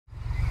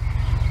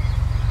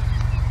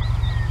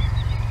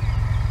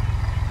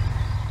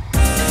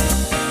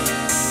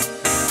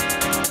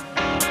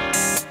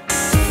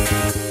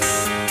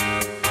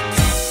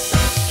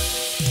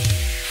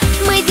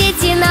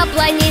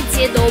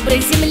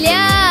добрый,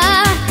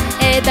 Земля —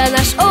 это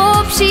наш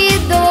общий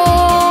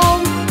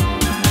дом.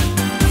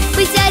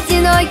 Быть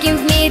одиноким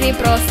в мире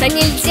просто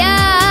нельзя,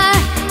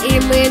 и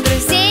мы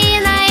друзей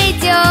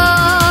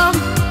найдем.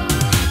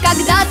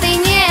 Когда ты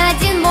не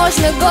один,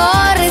 можно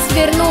горы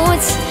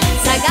свернуть,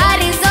 за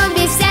горизонт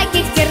без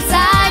всяких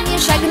терзаний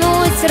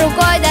шагнуть,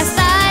 рукой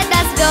достать до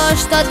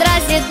звезд, что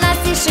дразнит нас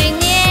в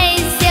тишине, и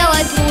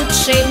сделать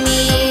лучший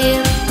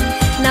мир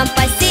нам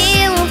по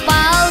силу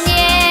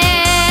вполне.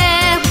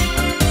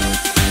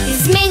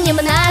 Изменим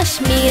наш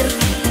мир,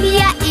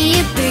 я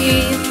и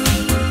ты,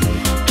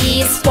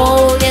 и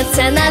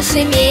исполнятся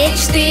наши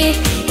мечты,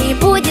 и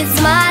будет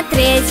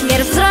смотреть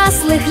мир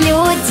взрослых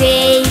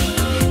людей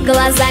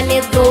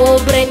глазами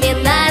добрыми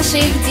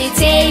наших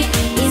детей.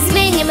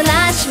 Изменим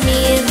наш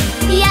мир,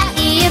 я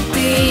и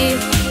ты,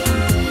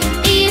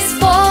 и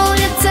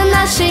исполнятся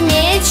наши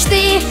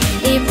мечты,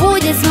 и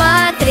будет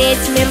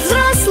смотреть мир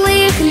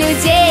взрослых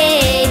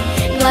людей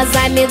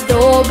глазами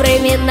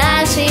добрыми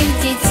наших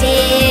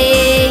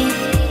детей.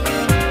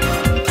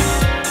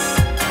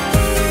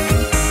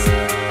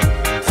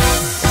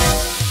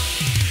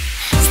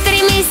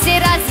 Стремись и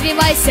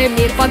развивайся,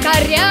 мир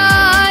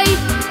покоряй,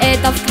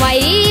 это в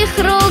твоих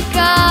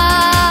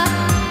руках.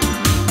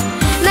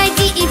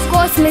 Найди и в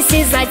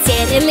космосе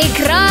затерянный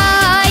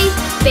край,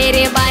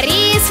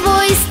 перебори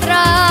свой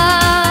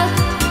страх.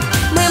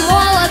 Мы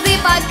молоды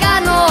пока,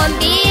 но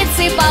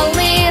амбиции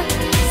полны,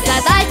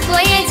 задать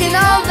планете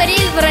новый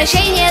ритм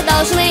вращения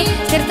должны.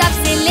 Сердца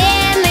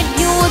вселенной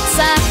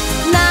бьются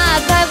на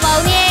одной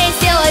волне, и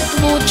сделать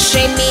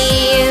лучший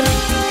мир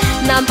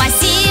нам по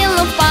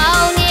силу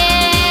вполне.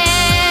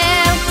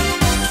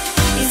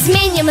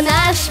 Изменим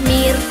наш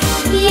мир,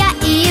 я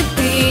и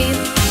ты,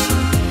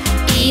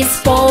 и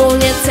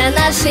исполнятся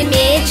наши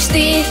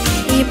мечты,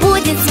 и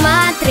будет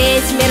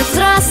смотреть мир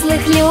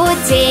взрослых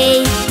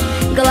людей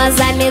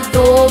глазами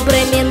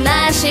добрыми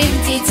наших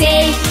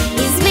детей.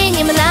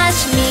 Изменим наш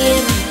мир,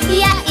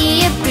 я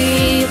и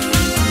ты,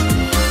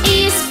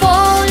 и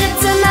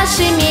исполнятся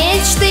наши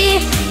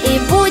мечты, и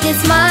будет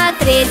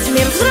смотреть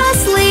мир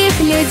взрослых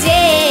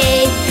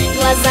людей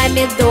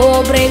глазами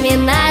добрыми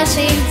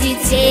наших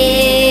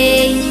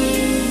детей.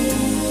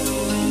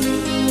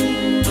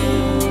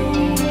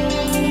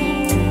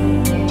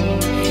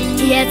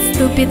 И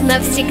отступит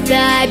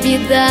навсегда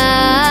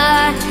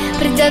беда,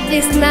 придет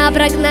весна,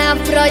 прогнав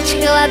прочь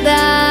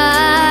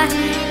холода,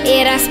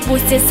 и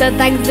распустятся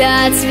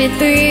тогда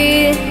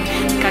цветы,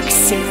 как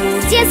символ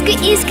детской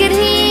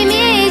искренней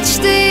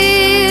мечты.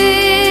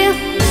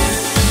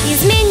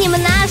 Изменим